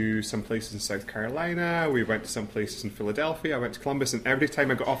went to some places in South Carolina, we went to some places in Philadelphia, I went to Columbus, and every time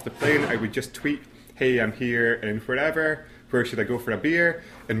I got off the plane I would just tweet, hey, I'm here in wherever, where should I go for a beer?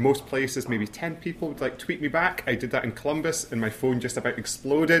 In most places maybe 10 people would like tweet me back. I did that in Columbus and my phone just about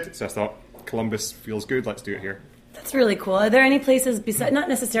exploded, so I thought Columbus feels good, let's do it here. That's really cool. Are there any places, besides, not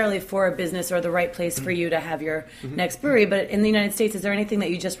necessarily for a business or the right place for you to have your next brewery, but in the United States, is there anything that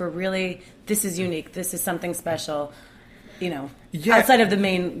you just were really, this is unique, this is something special, you know? outside of the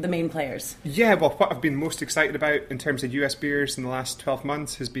main players. Yeah, well, what I've been most excited about in terms of US beers in the last 12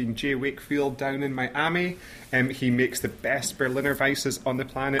 months has been Jay Wakefield down in Miami. He makes the best Berliner Weisses on the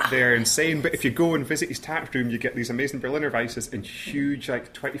planet. They're insane. But if you go and visit his tap room, you get these amazing Berliner Weisses and huge,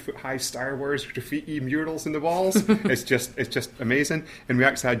 20-foot high Star Wars graffiti murals in the walls. It's just amazing. And we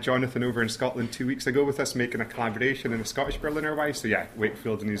actually had Jonathan over in Scotland 2 weeks ago with us making a collaboration in a Scottish Berliner Weiss. So yeah,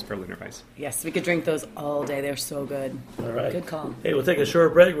 Wakefield and his Berliner Weiss. Yes, we could drink those all day. They're so good. All right. Good call. Hey, we'll take a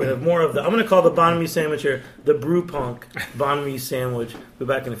short break. We have more of I'm going to call the banh mi sandwich here the Brew Punk banh mi sandwich. We'll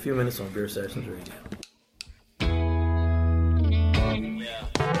be back in a few minutes on Beer Sessions Radio.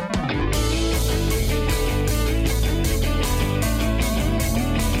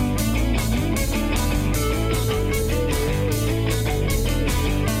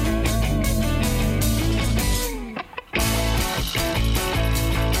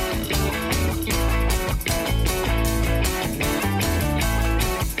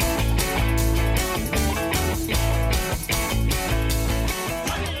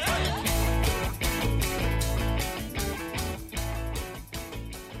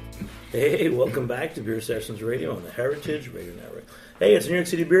 Hey, welcome back to Beer Sessions Radio on the Heritage Radio Network. Hey, it's New York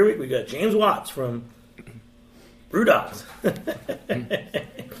City Beer Week. We got James Watts from Brew Dogs.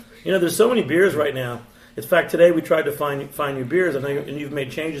 There's so many beers right now. In fact, today we tried to find new beers, and you've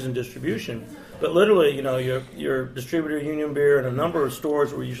made changes in distribution. But literally, your distributor, Union Beer, and a number of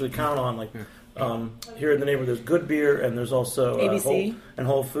stores we usually count on, here in the neighborhood, there's Good Beer, and there's also ABC and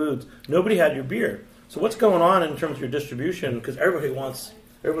Whole Foods. Nobody had your beer. So what's going on in terms of your distribution? Because everyone's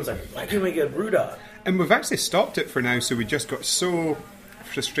like, why can't we get Brew Dog? And we've actually stopped it for now, so we just got so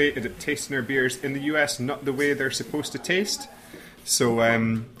frustrated at tasting our beers in the US not the way they're supposed to taste. So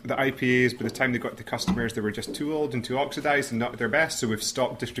the IPAs, by the time they got to customers, they were just too old and too oxidized and not their best, so we've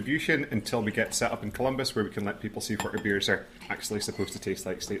stopped distribution until we get set up in Columbus where we can let people see what our beers are actually supposed to taste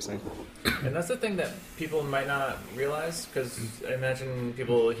like stateside. And that's the thing that people might not realize, because I imagine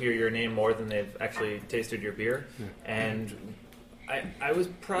people hear your name more than they've actually tasted your beer. Yeah. And I was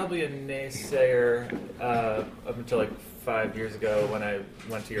probably a naysayer up until 5 years ago when I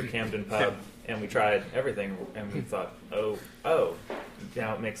went to your Camden pub and we tried everything and we thought, oh,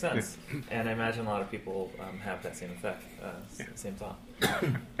 now it makes sense. And I imagine a lot of people have that same effect, same thought.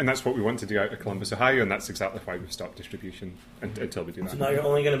 And that's what we want to do out of Columbus, Ohio, and that's exactly why we've stopped distribution until we do that. So now you're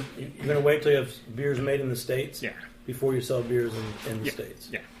gonna wait till you have beers made in the States before you sell beers in the States.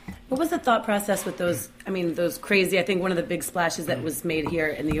 Yeah. What was the thought process with those? I mean, those crazy. I think one of the big splashes that was made here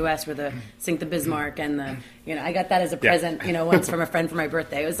in the U.S. were the Sink the Bismarck and the. I got that as a present. Once from a friend for my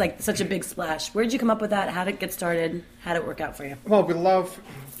birthday. It was like such a big splash. Where did you come up with that? How did it get started? How did it work out for you? Well, we love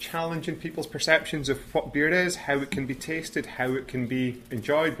challenging people's perceptions of what beer is, how it can be tasted, how it can be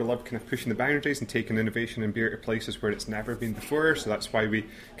enjoyed. We love kind of pushing the boundaries and taking innovation in beer to places where it's never been before. So that's why we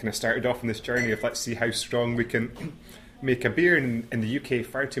kind of started off on this journey of let's see how strong we can make a beer. In the UK,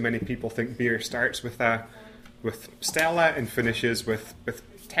 far too many people think beer starts with Stella and finishes with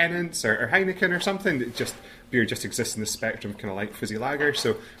Tennent's or Heineken or something. Beer just exists in the spectrum, kind of like fizzy lager.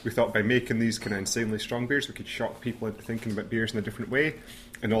 So we thought by making these kind of insanely strong beers, we could shock people into thinking about beers in a different way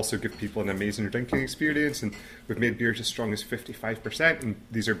and also give people an amazing drinking experience. And we've made beers as strong as 55%, and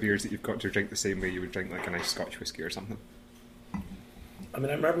these are beers that you've got to drink the same way you would drink like a nice Scotch whiskey or something. I mean,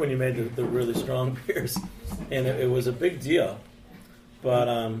 I remember when you made the really strong beers, and it was a big deal.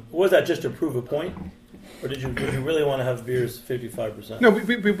 But was that just to prove a point? Or did you really want to have beers 55%? No,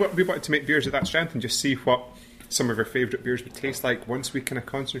 we wanted to make beers of that strength and just see what some of our favourite beers would taste like once we kind of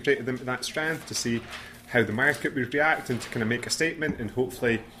concentrated them to that strength, to see how the market would react and to kind of make a statement. And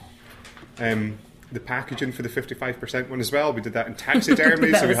hopefully the packaging for the 55% one as well, we did that in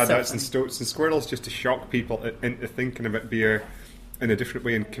taxidermy. So we had that in Stoats and Squirrels just to shock people into thinking about beer in a different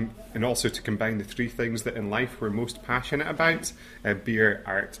way, and also to combine the three things that in life we're most passionate about: beer,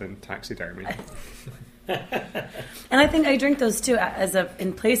 art, and taxidermy. And I think I drink those too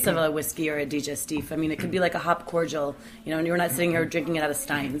in place of a whiskey or a digestif. I mean, it could be like a hop cordial, and you're not sitting here drinking it out of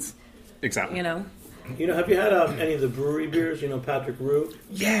steins. Exactly. Have you had any of the brewery beers? Patrick Roux.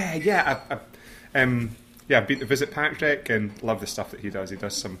 Yeah. I've been to visit Patrick and love the stuff that he does. He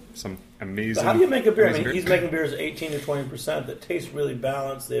does some amazing. But how do you make a beer? I mean, he's making beers 18 to 20% that taste really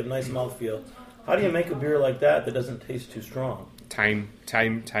balanced. They have nice mouthfeel. How do you make a beer like that doesn't taste too strong? Time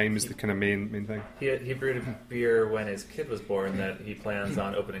is the kind of main thing. He brewed a beer when his kid was born that he plans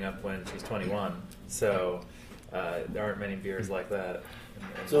on opening up when she's 21. So there aren't many beers like that.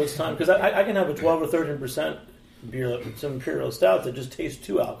 So it's time, because I can have a 12 or 13% beer, some imperial stouts that just taste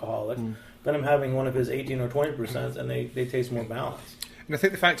too alcoholic. Then I'm having one of his 18 or 20%, and they taste more balanced. And I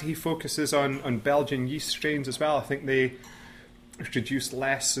think the fact that he focuses on Belgian yeast strains as well, I think reduce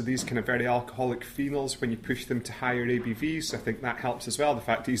less of these kind of very alcoholic phenols when you push them to higher ABVs. So I think that helps as well. The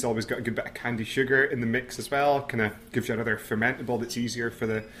fact that he's always got a good bit of candy sugar in the mix as well kind of gives you another fermentable that's easier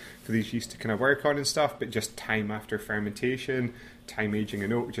for these yeast to kind of work on and stuff. But just time after fermentation, time aging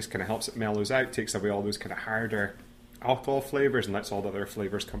an oak just kind of helps it mellows out, takes away all those kind of harder alcohol flavors and lets all the other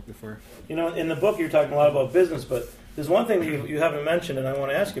flavors come to the fore. You know, in the book you're talking a lot about business, but there's one thing you haven't mentioned and I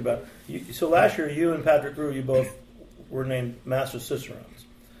want to ask you about. So last year you and Patrick Brew, you both were named Master Cicerones,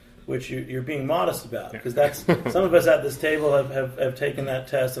 which you're being modest about, because that's some of us at this table have taken that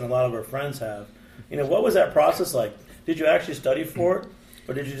test, and a lot of our friends have. You know, what was that process like? Did you actually study for it,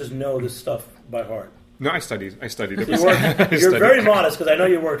 or did you just know this stuff by heart? No, I studied it. You're very modest, because I know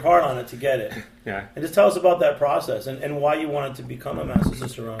you worked hard on it to get it. Yeah. And just tell us about that process and why you wanted to become a Master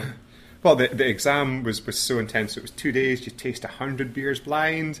Cicerone. Well, the exam was so intense. It was 2 days. You taste 100 beers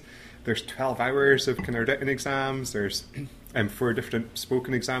blind. There's 12 hours of kind of written exams. There's 4 different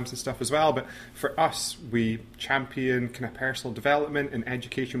spoken exams and stuff as well. But for us, we champion kind of personal development and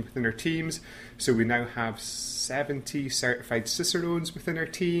education within our teams. So we now have 70 certified Cicerones within our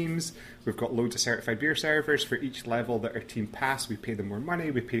teams. We've got loads of certified beer servers for each level that our team pass. We pay them more money.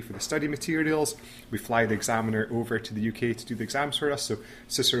 We pay for the study materials. We fly the examiner over to the UK to do the exams for us. So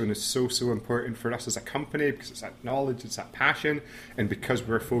Cicerone is so important for us as a company, because it's that knowledge, it's that passion. And because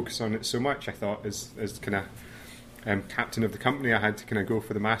we're focused on it so much, I thought as kind of captain of the company, I had to kind of go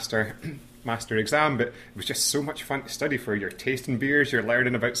for the master exam. But it was just so much fun to study for. You're tasting beers, you're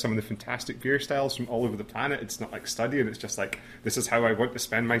learning about some of the fantastic beer styles from all over the planet. It's not like studying, it's just like, this is how I want to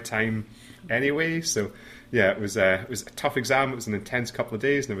spend my time anyway. So yeah, it was a tough exam. It was an intense couple of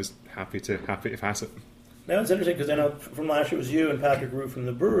days, and I was happy to pass it. Now it's interesting, because I know from last year it was you and Patrick Brew from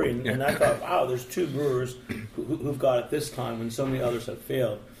the brewery, and I thought, wow, there's 2 brewers who've got it this time when so many others have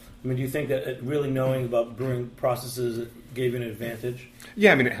failed. I mean, do you think that really knowing about brewing processes gave you an advantage?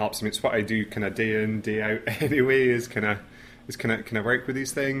 Yeah, I mean, it helps. I mean, it's what I do kind of day in, day out anyway, is kind of work with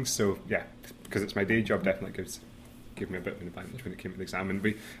these things. So yeah, because it's my day job, definitely gave me a bit of an advantage when it came to the exam.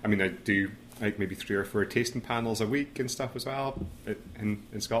 And I do like maybe 3 or 4 tasting panels a week and stuff as well in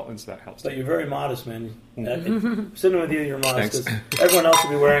Scotland, so that helps. But you're very modest, man. Sitting with you, you're modest. Everyone else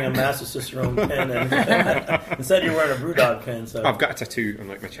will be wearing a Master Cicerone pen, and instead you're wearing a Brew Dog pen. So I've got a tattoo on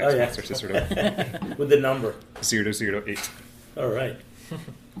like my chest, Master Cicerone, with the number 008. All right,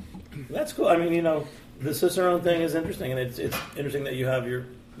 that's cool. I mean, you know, the Cicerone thing is interesting, and it's interesting that you have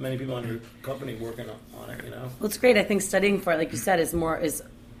many people in your company working on it. You know, well, it's great. I think studying for it, like you said, is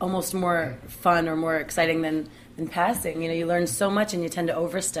almost more fun or more exciting than passing. You know, you learn so much and you tend to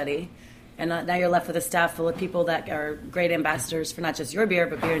overstudy. And now you're left with a staff full of people that are great ambassadors for not just your beer,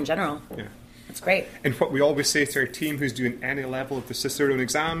 but beer in general. Yeah. That's great. And what we always say to our team who's doing any level of the Cicerone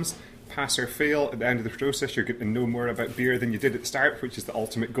exams, pass or fail, at the end of the process, you're getting to know more about beer than you did at the start, which is the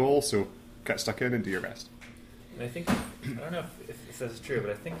ultimate goal. So get stuck in and do your best. And I don't know if this is true,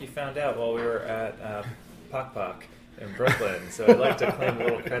 but I think you found out while we were at Pok in Brooklyn, so I'd like to claim a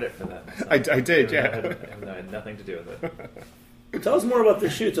little credit for that. I did, yeah. I had nothing to do with it. Tell us more about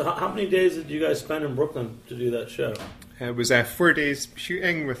the shoot. So how many days did you guys spend in Brooklyn to do that show? It was 4 days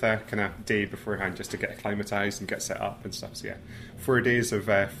shooting with a kind of day beforehand just to get acclimatized and get set up and stuff. So yeah, 4 days of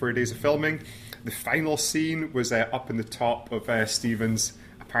filming. The final scene was up in the top of Stephen's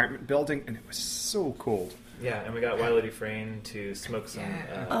apartment building, and it was so cold. Yeah, and we got Wiley Dufresne to smoke some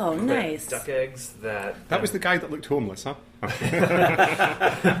nice duck eggs. That was the guy that looked homeless, huh?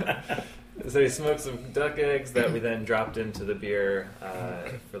 So he smoked some duck eggs that we then dropped into the beer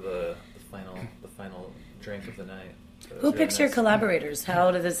for the final drink of the night. So who picks your collaborators?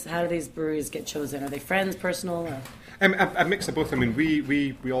 How do these breweries get chosen? Are they friends, personal? Or? A mix of both. I mean,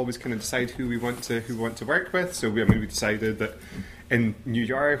 we always kind of decide who we want to work with. So we decided that in New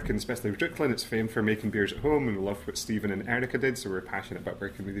York, and especially Brooklyn, it's famed for making beers at home, and we loved what Stephen and Erica did, so we're passionate about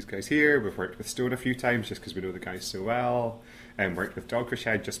working with these guys here. We've worked with Stone a few times just because we know the guys so well, and worked with Dogfish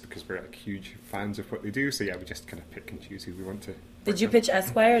Head just because we're like huge fans of what they do. So yeah, we just kind of pick and choose who we want to. Did you pitch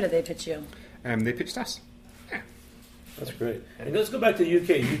Esquire, or did they pitch you? They pitched us. That's great. And let's go back to the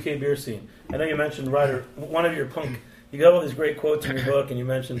UK beer scene. I know you mentioned writer, one of your punk. You got all these great quotes in your book, and you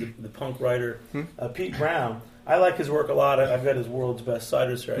mentioned the punk writer Pete Brown. I like his work a lot. I've got his World's Best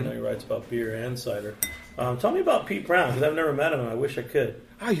Ciders here. I know he writes about beer and cider. Tell me about Pete Brown, because I've never met him, and I wish I could.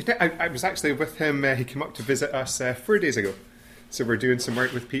 I was actually with him. He came up to visit us 4 days ago. So we're doing some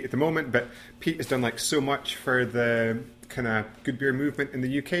work with Pete at the moment. But Pete has done like so much for the kind of good beer movement in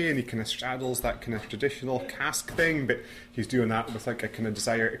the UK, and he kind of straddles that kind of traditional cask thing, but he's doing that with like a kind of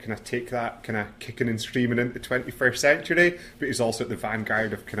desire to kind of take that kind of kicking and streaming into the 21st century, but he's also at the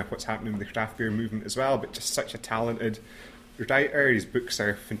vanguard of kind of what's happening in the craft beer movement as well. But just such a talented, writer. His books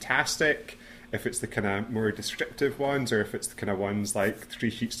are fantastic. If it's the kind of more descriptive ones, or if it's the kind of ones like 3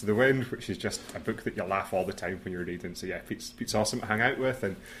 Sheets to the Wind, which is just a book that you laugh all the time when you're reading. So yeah, Pete's awesome to hang out with,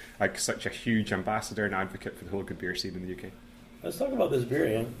 and like such a huge ambassador and advocate for the whole good beer scene in the UK. Let's talk about this beer,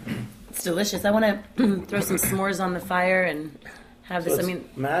 Ian. It's delicious. I want to throw some s'mores on the fire and have this. So I mean,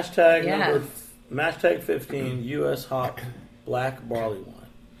 mash tag 15 U.S. hop black barley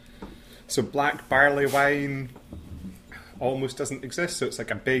wine. So black barley wine almost doesn't exist. So it's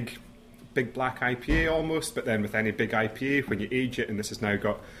like a big black IPA almost, but then with any big IPA, when you age it, and this has now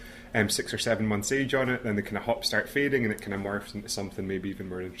got 6 or 7 months age on it, then the kind of hops start fading, and it kind of morphs into something maybe even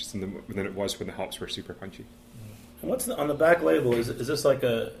more interesting than it was when the hops were super punchy. And what's on the back label? Is this like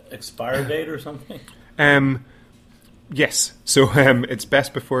a expire date or something? Yes. So it's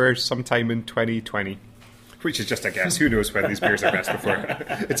best before sometime in 2020. Which is just a guess. Who knows when these beers are best before?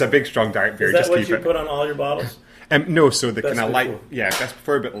 It's a big, strong dark beer. Is that just what keep you it. put on all your bottles? No, so the Best kind of light, before. best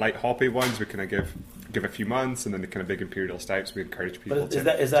before, but light hoppy ones we kind of give a few months, and then the kind of big imperial stouts we encourage people. But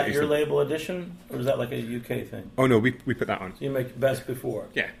is that your label edition, or is that like a UK thing? Oh no, we put that on. So you make best before.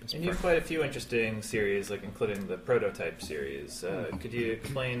 Yeah, best And before. you have quite a few interesting series, like including the prototype series. Could you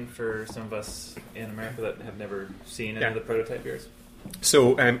explain for some of us in America that have never seen any of the prototype beers?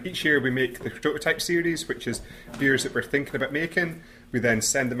 So each year we make the prototype series, which is beers that we're thinking about making. We then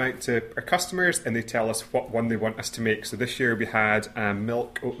send them out to our customers, and they tell us what one they want us to make. So this year we had a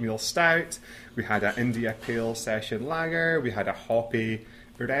milk oatmeal stout, we had an India Pale Session Lager, we had a hoppy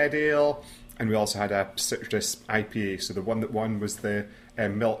red ale, and we also had a citrus IPA. So the one that won was the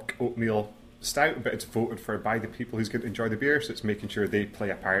milk oatmeal stout, but it's voted for by the people who's going to enjoy the beer, so it's making sure they play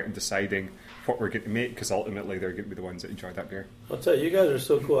a part in deciding what we're going to make, because ultimately they're going to be the ones that enjoy that beer. I'll tell you, you guys are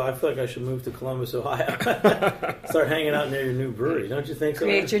so cool. I feel like I should move to Columbus, Ohio. Start hanging out near your new brewery. Don't you think so?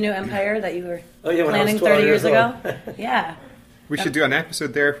 create your new empire that you were when I was planning 12 30 years years ago. old. Yeah, We should do an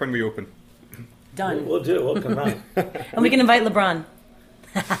episode there when we open. done. We'll do it. We'll come out. And we can invite LeBron.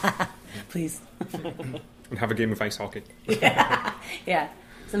 Please. And have a game of ice hockey. Yeah.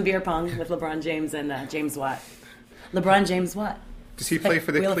 Some beer pong with LeBron James and James Watt. LeBron James Watt. Does he play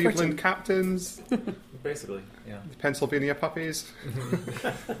for the Wheel of Cleveland Fortune. Captains? Basically, yeah. The Pennsylvania Puppies?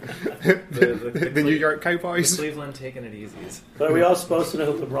 The The New York Cowboys? Cleveland taking it easy. But are we all supposed to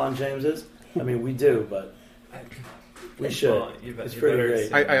know who LeBron James is? I mean, we do, but we should. Well, It's pretty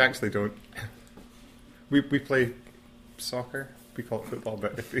great. I actually don't. We play soccer. We call it football,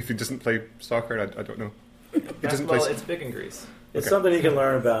 but if he doesn't play soccer, I don't know. He doesn't play. Basketball, it's big in Greece. It's Okay. something you can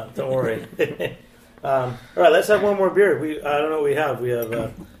learn about. Don't worry. All right, let's have one more beer. I don't know what we have. We have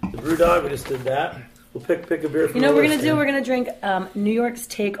the Brew Dog. We just did that. We'll pick a beer from You know the what we're list, going to do? yeah. We're going to drink New York's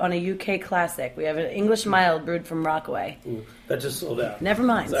take on a UK classic. We have an English mild brewed from Rockaway. Ooh, that just sold out. Never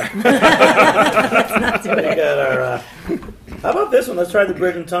mind. Sorry. Let's not do We it. got our. How about this one? Let's try the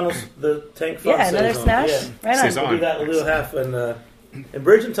Bridge and Tunnels. The Tank Fun Yeah, another Saison. smash. Yeah. Right on. Saison. We'll do that in a little half. And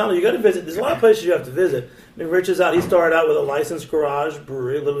Bridge and Tunnel, you got to visit. There's a lot of places you have to visit. I mean, Rich is out. He started out with a licensed garage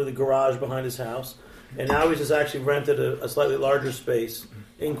brewery, literally the garage behind his house. And now he's just actually rented a slightly larger space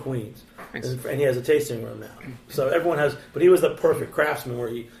in Queens. Nice. And he has a tasting room now. So everyone has, but he was the perfect craftsman where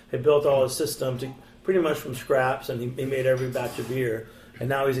he had built all his system to pretty much from scraps, and he made every batch of beer. And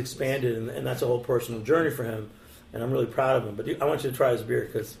now he's expanded, and that's a whole personal journey for him. And I'm really proud of him. But I want you to try his beer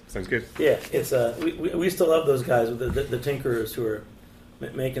because, Sounds good. yeah, it's we still love those guys, the tinkerers who are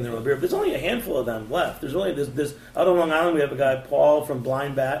making their own beer. But there's only a handful of them left. There's only this out on Long Island. We have a guy, Paul from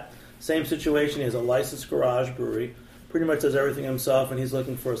Blind Bat. Same situation. He has a licensed garage brewery. Pretty much does everything himself, and he's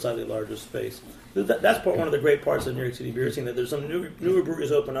looking for a slightly larger space. That's one of the great parts of New York City beer scene, that there's some newer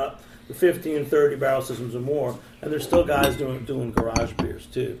breweries open up with 50 and 30 barrel systems or more, and there's still guys doing garage beers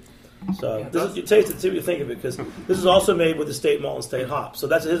too. So you taste it, see what you think of it, because this is also made with the state malt and state hops. So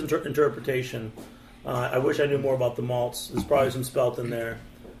that's his interpretation. I wish I knew more about the malts. There's probably some spelt in there,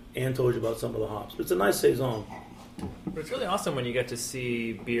 and told you about some of the hops. But it's a nice saison. But it's really awesome when you get to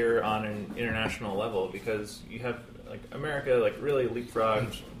see beer on an international level, because you have like America like really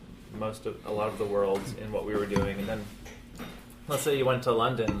leapfrogged a lot of the world in what we were doing, and then let's say you went to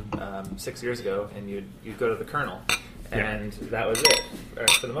London 6 years ago and you'd go to the Colonel, and that was it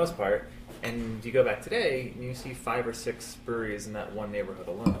for the most part. And you go back today and you see 5 or 6 breweries in that one neighborhood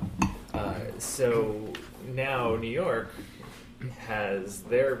alone. So now New York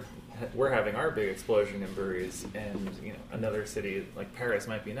we're having our big explosion in breweries, and another city like Paris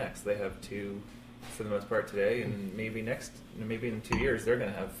might be next. They have 2 for the most part today, and maybe in 2 years they're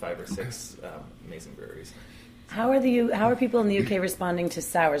going to have 5 or 6 amazing breweries. How are people in the UK responding to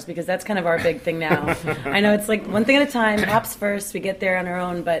sours? Because that's kind of our big thing now. I know it's like one thing at a time, hops first, we get there on our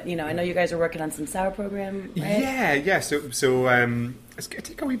own, but I know you guys are working on some sour program, right? Yeah. So it's going to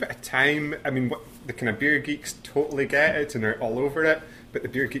take a wee bit of time. I mean, what the kind of beer geeks totally get it and are all over it, but the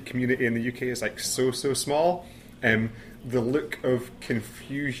beer geek community in the UK is like so small. The look of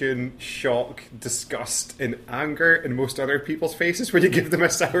confusion, shock, disgust, and anger in most other people's faces when you give them a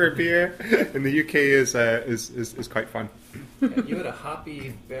sour beer in the UK is quite fun. Yeah, you had a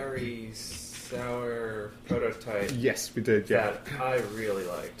hoppy berry sour prototype. Yes, we did. Yeah, that I really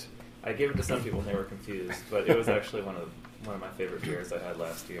liked. I gave it to some people and they were confused, but it was actually one of my favorite beers I had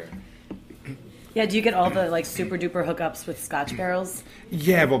last year. Yeah, do you get all the like super duper hookups with Scotch barrels?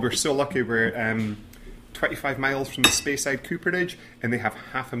 Yeah, well, we're so lucky. We're 25 miles from the Speyside cooperage, and they have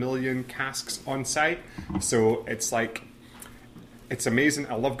 500,000 casks on site. So it's amazing.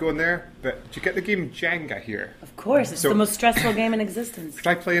 I love going there. But do you get the game Jenga here? Of course, it's the most stressful game in existence.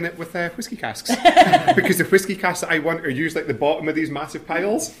 Try playing it with whiskey casks, because the whiskey casks that I want are usually at the bottom of these massive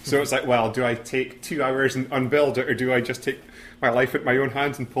piles. So it's like, well, do I take 2 hours and unbuild it, or do I just take my life at my own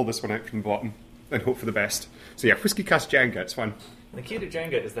hands and pull this one out from the bottom and hope for the best? So yeah, whiskey cask Jenga, it's fun. The key to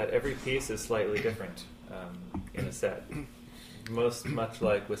Jenga is that every piece is slightly different in a set. Much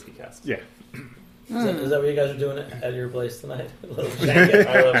like whiskey casks. Yeah. Is that what you guys are doing at your place tonight? A little Jenga.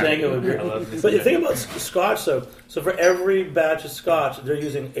 I love Jenga with beer. But the thing about Scotch, so for every batch of Scotch, they're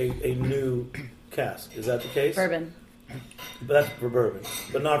using a new cask. Is that the case? Bourbon. But that's for bourbon,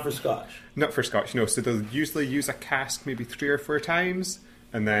 but not for Scotch. Not for Scotch, no. So they'll usually use a cask maybe 3 or 4 times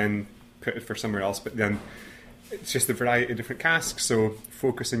and then put it for somewhere else. But then it's just a variety of different casks, so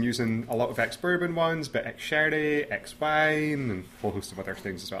focus on using a lot of ex-bourbon ones, but ex-sherry, ex-wine, and a whole host of other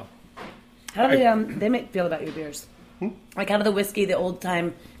things as well. How do they feel about your beers? Like, how do the whiskey, the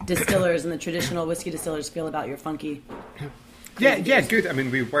old-time distillers and the traditional whiskey distillers feel about your funky? Yeah, good. I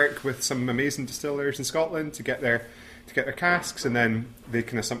mean, we work with some amazing distillers in Scotland to get their casks, and then they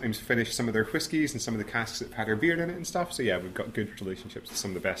kind of sometimes finish some of their whiskies and some of the casks that have had our beer in it and stuff. So yeah, we've got good relationships with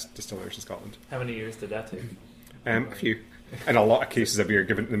some of the best distillers in Scotland. How many years did that take? A few. And a lot of cases of beer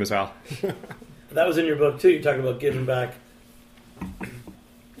given to them as well. That was in your book too. You talked about giving back.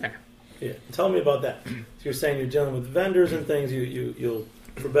 Yeah. Tell me about that. So you're saying you're dealing with vendors and things. You'll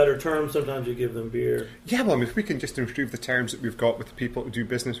for better terms, sometimes you give them beer. Yeah, well, I mean, if we can just improve the terms that we've got with the people to do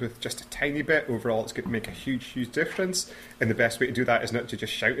business with just a tiny bit, overall it's going to make a huge difference. And the best way to do that is not to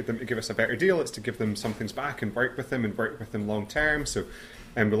just shout at them to give us a better deal, it's to give them some things back and work with them long term. So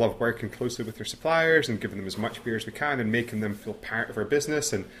we love working closely with their suppliers and giving them as much beer as we can and making them feel part of our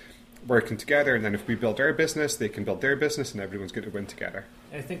business and working together. And then if we build our business, they can build their business, and everyone's going to win together.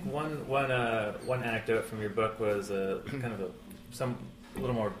 I think one anecdote from your book was kind of a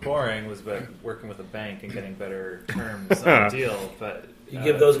little more boring, was about working with a bank and getting better terms on a deal. But you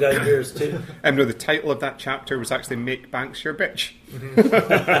give those guys beers too. No, the title of that chapter was actually "Make Banks Your Bitch,"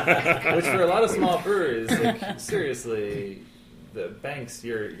 which for a lot of small breweries, like, seriously, the banks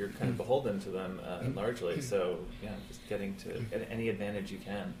you're kind of beholden to them largely. So yeah, just getting to any advantage you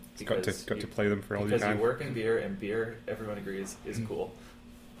can. Got to play them for all you can. Because you work in beer, and beer, everyone agrees, is cool.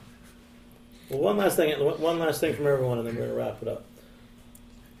 Well, one last thing from everyone, and then we're going to wrap it up.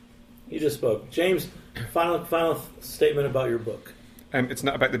 You just spoke, James. Final statement about your book. It's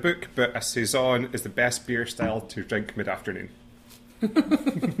not about the book, but a saison is the best beer style to drink mid-afternoon. Cheers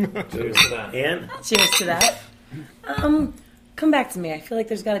to that. Anne? Cheers to that. Come back to me. I feel like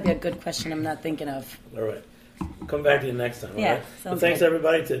there's got to be a good question I'm not thinking of. All right. Come back to you next time. Yeah. Right? Well, thanks,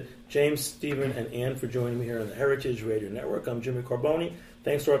 everybody, to James, Stephen, and Anne for joining me here on the Heritage Radio Network. I'm Jimmy Carboni.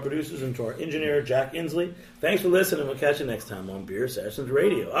 Thanks to our producers and to our engineer, Jack Inslee. Thanks for listening. We'll catch you next time on Beer Sessions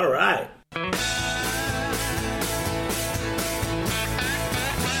Radio. All right.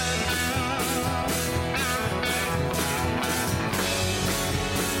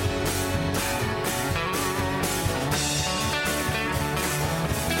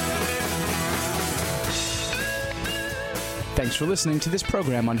 Thanks for listening to this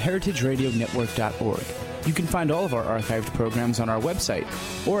program on heritageradionetwork.org. You can find all of our archived programs on our website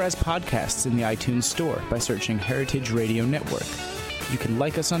or as podcasts in the iTunes Store by searching Heritage Radio Network. You can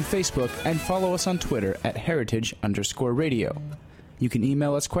like us on Facebook and follow us on Twitter at @heritage_radio. You can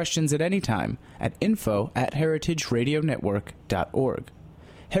email us questions at any time at info@heritageradionetwork.org.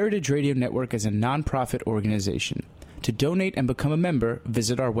 Heritage Radio Network is a non-profit organization. To donate and become a member,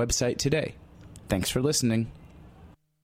 visit our website today. Thanks for listening.